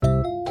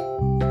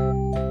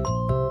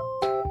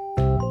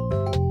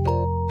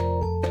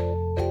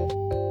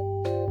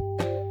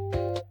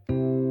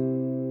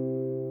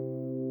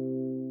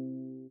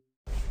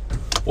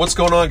What's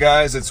going on,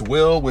 guys? It's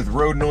Will with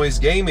Road Noise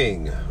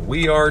Gaming.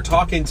 We are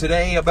talking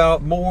today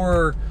about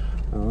more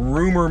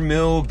rumor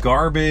mill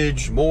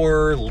garbage,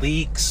 more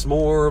leaks,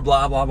 more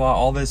blah blah blah,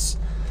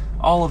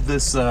 all of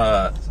this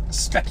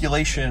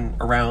speculation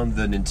around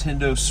the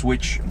Nintendo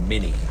Switch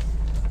Mini.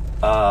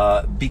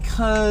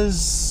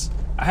 Because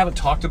I haven't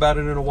talked about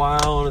it in a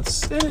while, and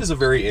it is a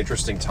very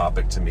interesting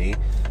topic to me.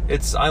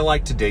 I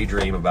like to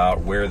daydream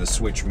about where the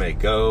Switch may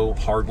go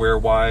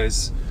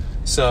hardware-wise.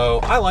 So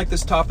I like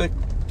this topic,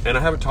 and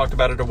I haven't talked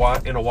about it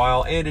in a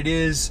while, and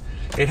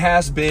it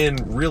has been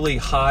really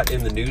hot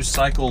in the news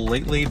cycle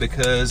lately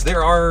because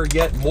there are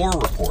yet more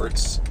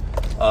reports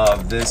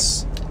of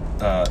this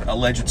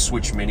alleged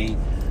Switch Mini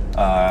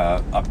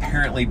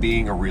apparently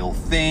being a real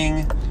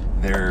thing.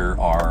 There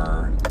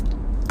are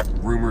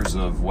rumors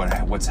of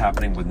what's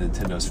happening with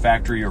Nintendo's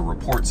factory, or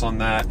reports on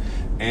that.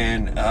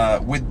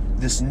 And with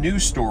this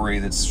news story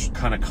that's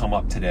kind of come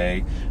up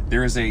today,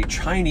 there is a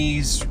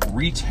Chinese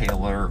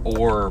retailer,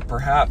 or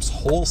perhaps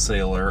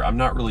wholesaler, I'm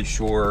not really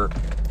sure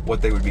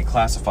what they would be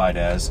classified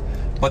as,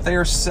 but they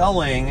are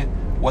selling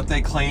what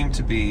they claim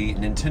to be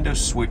Nintendo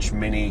Switch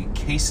Mini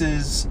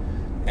cases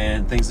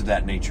and things of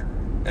that nature,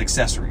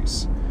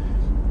 accessories.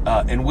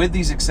 And with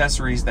these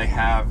accessories, they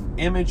have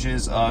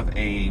images of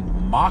a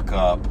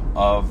mock-up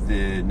of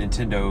the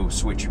Nintendo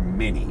Switch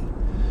Mini.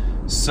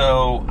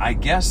 So I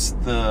guess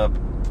the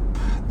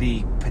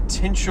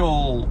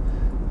potential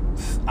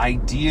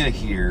idea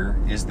here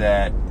is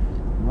that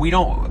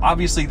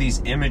obviously these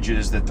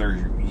images that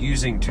they're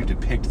using to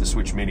depict the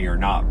Switch Mini are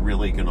not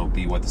really going to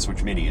be what the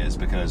Switch Mini is,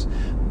 because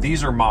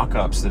these are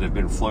mock-ups that have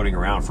been floating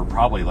around for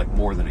probably like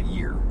more than a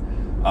year.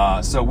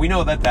 So we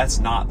know that that's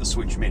not the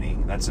Switch Mini.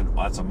 That's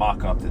a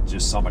mock-up that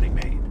just somebody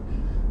made.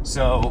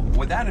 So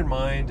with that in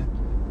mind,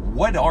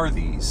 what are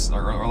these,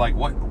 or like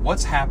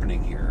what's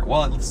happening here?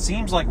 Well, it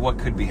seems like what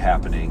could be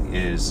happening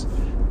is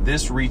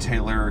this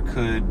retailer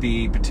could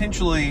be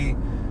potentially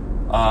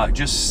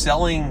just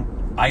selling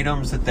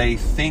items that they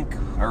think,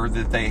 or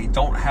that they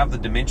don't have the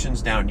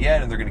dimensions down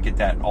yet, and they're going to get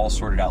that all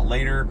sorted out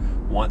later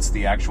once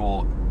the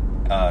actual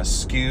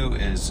SKU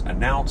is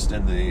announced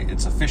and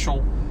it's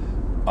official.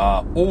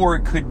 Or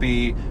it could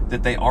be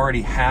that they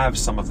already have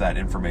some of that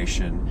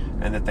information,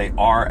 and that they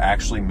are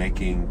actually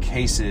making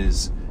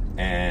cases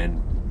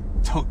and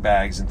tote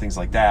bags and things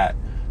like that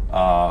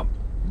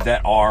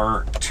that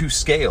are to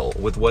scale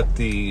with what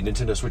the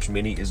Nintendo Switch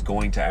Mini is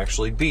going to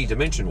actually be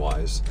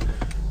dimension-wise.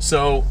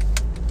 So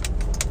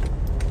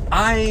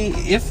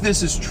if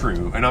this is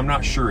true, and I'm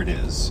not sure it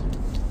is,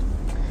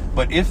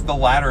 but if the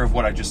latter of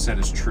what I just said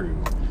is true,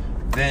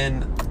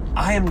 then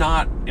I am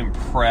not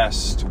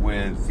impressed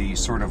with the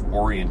sort of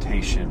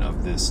orientation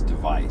of this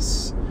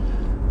device.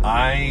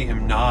 I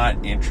am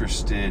not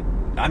interested.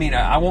 I mean,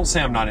 I won't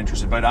say I'm not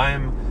interested, but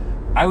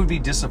I would be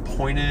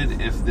disappointed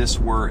if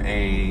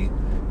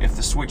if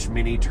the Switch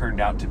Mini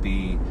turned out to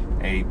be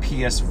a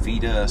PS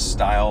Vita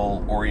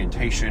style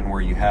orientation,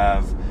 where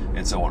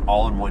it's an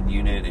all-in-one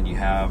unit, and you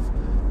have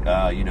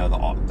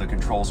the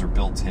controls are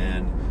built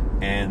in,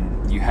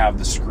 and you have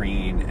the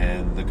screen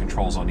and the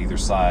controls on either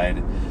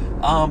side,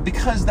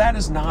 because that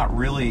is not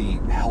really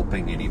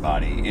helping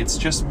anybody. It's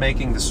just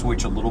making the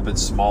Switch a little bit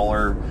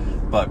smaller,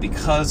 but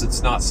because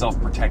it's not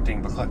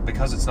self-protecting,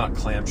 because it's not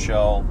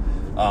clamshell,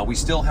 we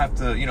still have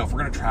to, if we're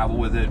going to travel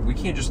with it, we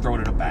can't just throw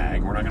it in a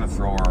bag. We're not going to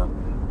throw our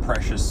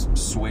precious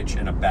Switch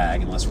in a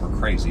bag unless we're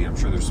crazy. I'm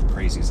sure there's some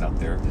crazies out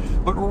there.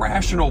 But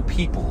rational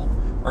people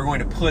are going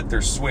to put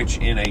their Switch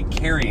in a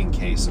carrying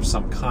case of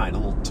some kind, a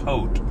little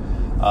tote,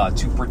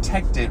 to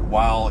protect it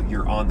while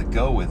you're on the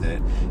go with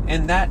it.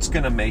 And that's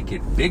going to make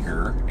it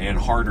bigger and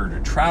harder to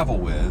travel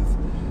with.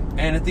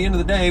 And at the end of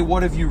the day,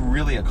 what have you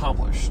really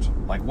accomplished?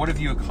 Like, what have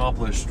you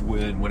accomplished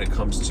when it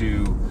comes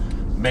to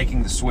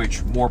making the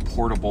Switch more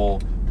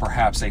portable,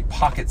 perhaps a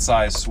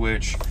pocket-sized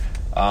Switch,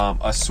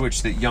 a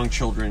Switch that young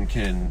children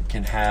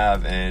can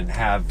have and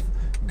have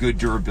good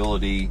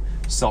durability,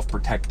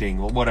 self-protecting,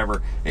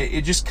 whatever.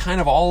 It just kind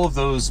of, all of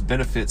those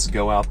benefits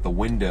go out the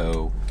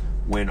window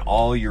when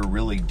all you're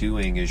really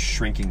doing is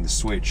shrinking the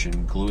Switch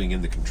and gluing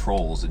in the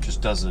controls. It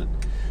just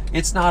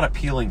it's not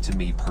appealing to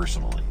me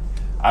personally.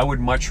 I would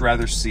much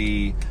rather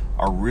see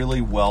a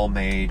really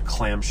well-made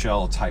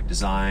clamshell type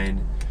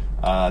design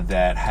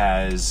that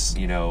has,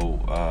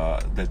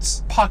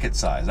 that's pocket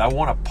size. I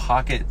want a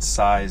pocket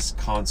size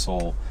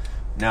console.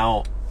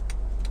 Now,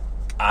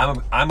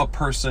 I'm a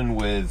person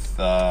with,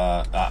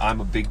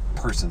 I'm a big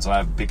person, so I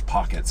have big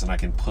pockets, and I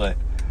can put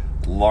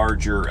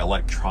larger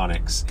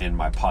electronics in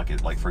my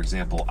pocket. Like, for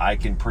example, I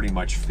can pretty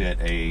much fit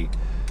a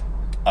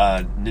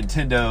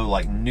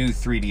Nintendo new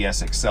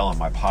 3DS XL in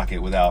my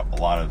pocket without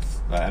a lot of,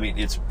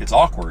 it's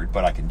awkward,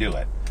 but I can do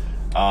it.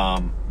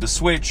 The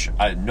Switch,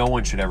 no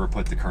one should ever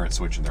put the current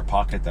Switch in their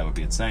pocket. That would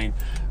be insane.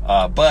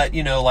 But,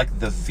 like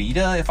the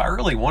Vita, if I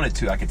really wanted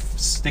to, I could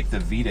stick the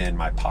Vita in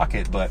my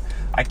pocket, but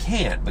I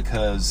can't,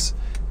 because,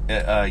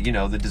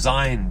 the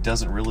design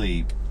doesn't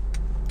really,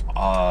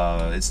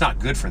 it's not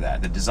good for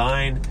that. The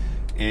design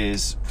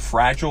is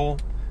fragile.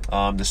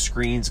 The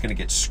screen's going to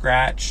get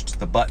scratched.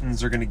 The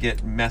buttons are going to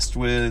get messed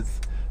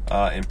with.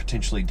 and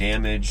potentially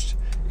damaged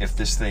if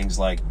this thing's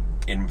like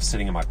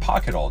sitting in my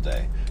pocket all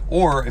day,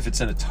 or if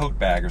it's in a tote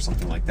bag or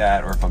something like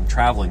that, or if I'm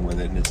traveling with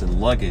it and it's in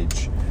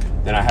luggage,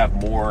 then I have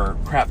more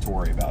crap to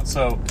worry about.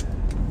 So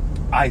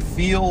I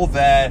feel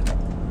that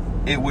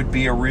it would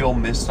be a real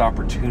missed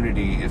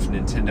opportunity if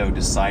Nintendo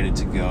decided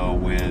to go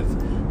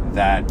with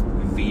that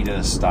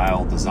Vita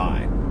style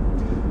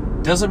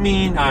design. Doesn't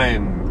mean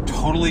I'm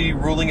totally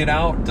ruling it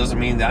out. Doesn't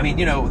mean that, I mean,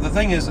 you know, the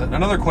thing is,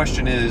 another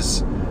question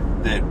is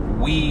that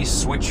we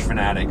Switch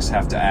fanatics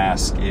have to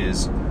ask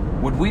is,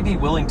 would we be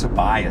willing to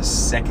buy a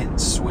second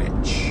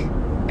Switch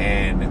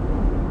and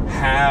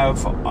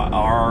have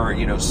our,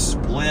 you know,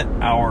 split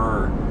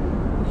our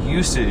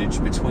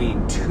usage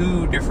between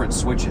two different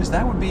Switches?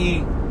 That would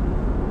be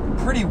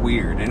pretty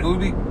weird, and it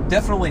would be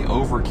definitely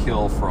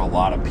overkill for a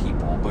lot of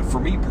people. But for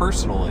me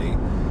personally,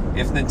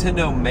 if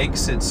Nintendo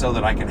makes it so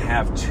that I can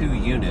have two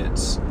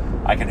units,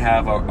 I can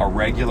have a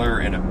regular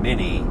and a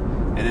mini,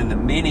 and then the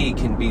mini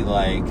can be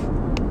like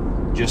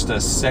just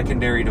a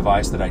secondary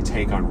device that I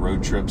take on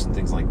road trips and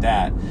things like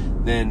that,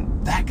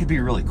 then that could be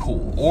really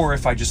cool. Or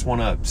if I just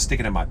want to stick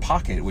it in my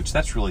pocket, which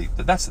that's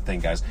the thing,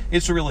 guys,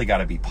 it's really got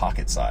to be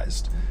pocket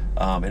sized.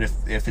 And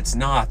if it's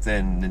not,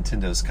 then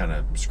Nintendo's kind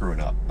of screwing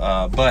up.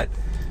 But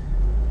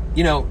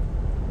you know,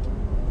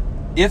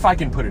 if I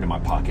can put it in my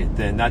pocket,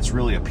 then that's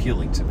really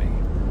appealing to me.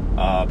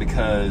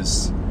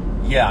 Because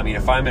yeah, I mean,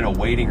 if I'm in a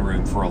waiting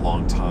room for a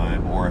long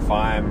time, or if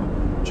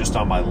I'm just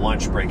on my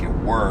lunch break at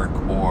work,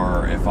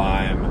 or if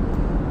I'm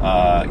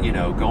you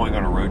know, going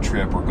on a road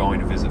trip or going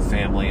to visit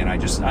family, and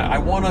I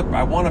want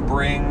to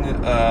bring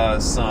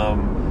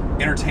some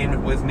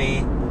entertainment with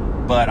me,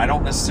 but I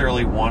don't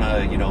necessarily want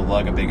to, you know,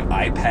 lug a big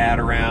iPad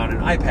around.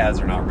 And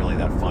iPads are not really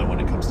that fun when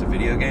it comes to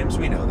video games.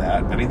 We know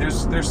that. I mean,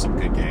 there's some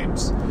good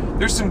games.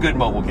 There's some good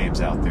mobile games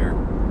out there,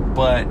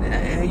 but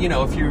you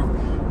know,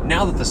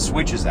 now that the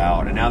Switch is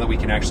out, and now that we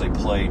can actually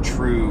play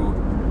true,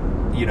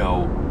 you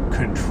know,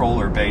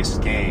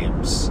 controller-based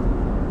games,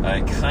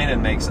 it kind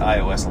of makes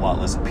iOS a lot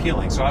less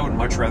appealing. So I would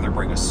much rather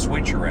bring a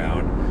Switch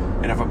around,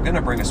 and if I'm going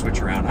to bring a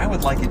Switch around, I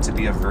would like it to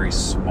be a very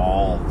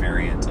small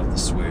variant of the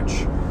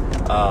Switch.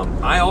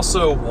 I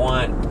also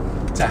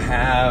want to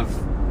have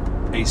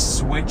a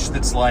Switch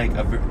that's like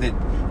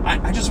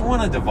I just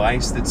want a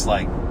device that's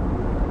like,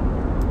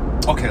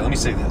 okay, let me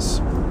say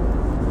this.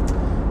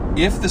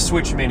 If the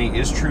Switch Mini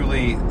is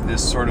truly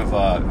this sort of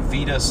a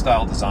Vita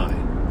style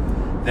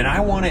design, then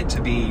I want it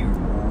to be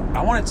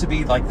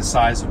like the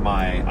size of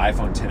my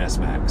iPhone XS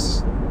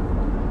Max.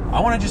 I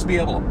want to just be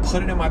able to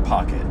put it in my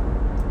pocket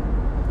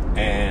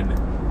and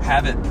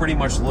have it pretty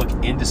much look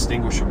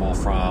indistinguishable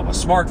from a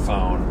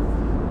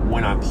smartphone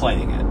when I'm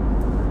playing it.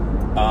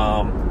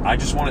 I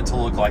just want it to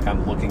look like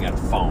I'm looking at a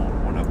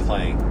phone when I'm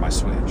playing my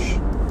Switch,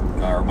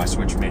 or my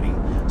Switch Mini.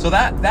 So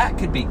that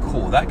could be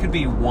cool. That could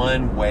be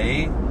one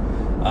way.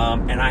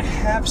 And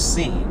I've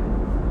seen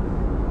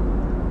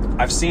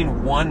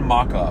one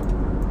mock-up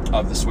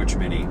of the Switch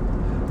Mini.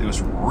 It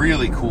was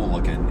really cool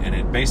looking, and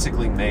it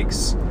basically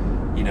makes,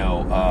 you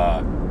know,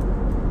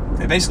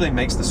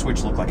 the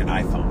Switch look like an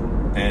iPhone.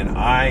 And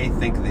I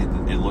think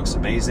that it looks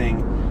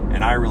amazing,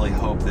 and I really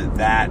hope that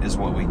that is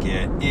what we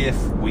get if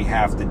we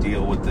have to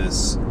deal with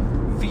this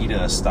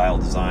Vita style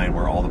design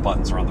where all the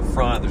buttons are on the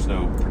front, there's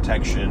no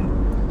protection.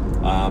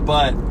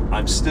 But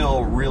I'm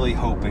still really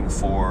hoping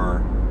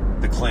for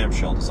the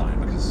clamshell design,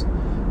 because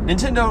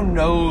Nintendo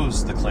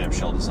knows the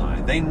clamshell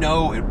design. They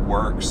know it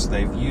works.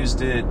 They've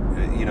used it,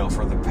 you know,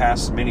 for the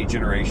past many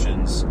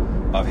generations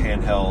of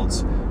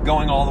handhelds,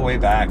 going all the way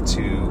back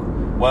to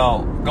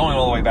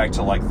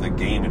like the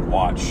Game &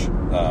 Watch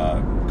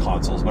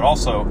consoles, but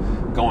also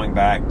going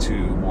back to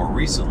more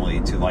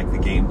recently to like the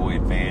Game Boy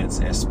Advance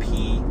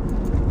SP.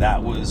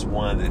 That was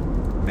one that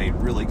made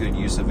really good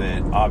use of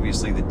it.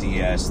 Obviously the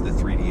DS, the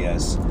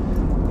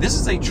 3DS. This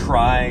is a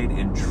tried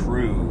and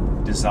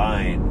true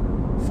design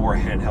for a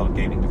handheld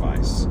gaming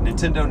device.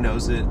 Nintendo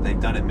knows it. They've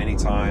done it many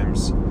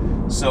times.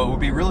 So it would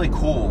be really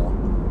cool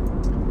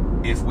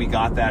if we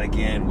got that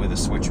again with a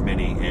Switch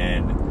Mini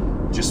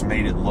and just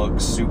made it look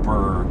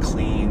super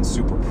clean,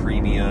 super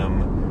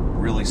premium,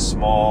 really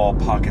small,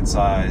 pocket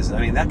size.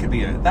 I mean, that could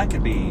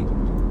be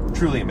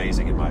truly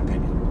amazing in my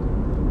opinion.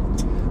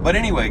 But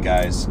anyway,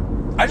 guys,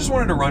 I just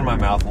wanted to run my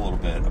mouth a little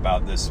bit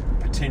about this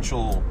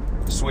potential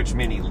Switch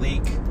Mini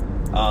leak.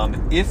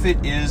 If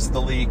it is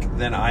the leak,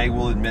 then I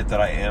will admit that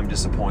I am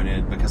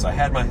disappointed, because I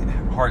had my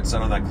heart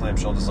set on that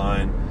clamshell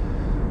design.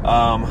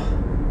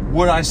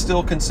 Would I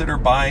still consider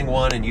buying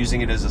one and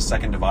using it as a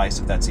second device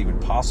if that's even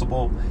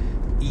possible?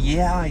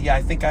 Yeah,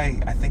 I think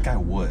I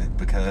would,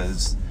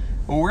 because,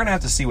 well, we're gonna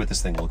have to see what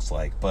this thing looks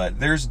like. But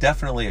there's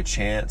definitely a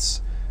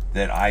chance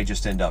that I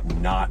just end up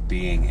not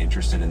being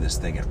interested in this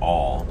thing at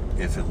all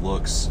if it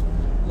looks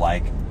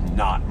like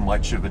not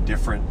much of an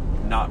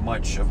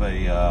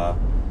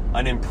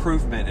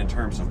improvement in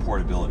terms of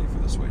portability for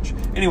the Switch.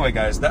 Anyway,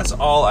 guys, that's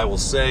all I will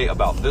say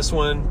about this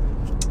one.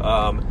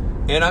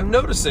 And I'm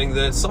noticing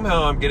that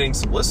somehow I'm getting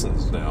some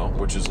listens now,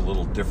 which is a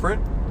little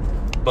different.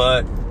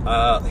 But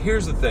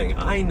here's the thing.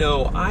 I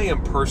know I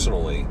am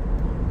personally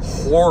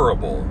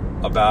horrible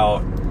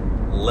about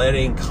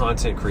letting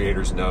content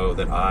creators know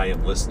that I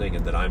am listening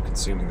and that I'm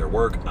consuming their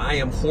work. I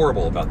am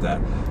horrible about that.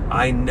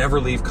 I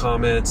never leave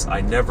comments.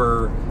 I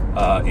never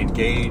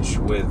engage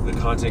with the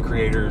content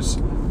creators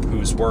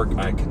whose work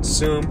I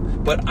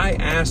consume. But I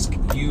ask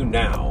you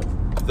now,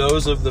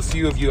 those of the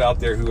few of you out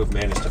there who have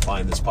managed to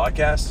find this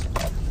podcast,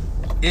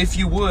 if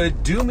you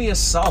would, do me a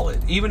solid,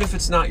 even if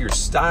it's not your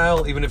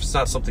style, even if it's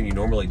not something you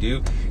normally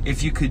do,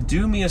 if you could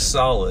do me a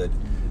solid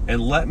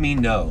and let me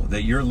know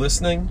that you're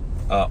listening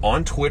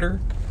on Twitter.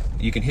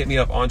 You can hit me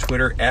up on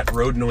Twitter at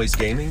Road Noise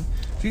Gaming.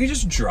 If you could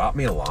just drop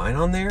me a line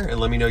on there and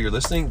let me know you're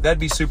listening, that'd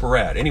be super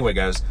rad. Anyway,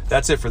 guys,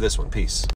 that's it for this one. Peace.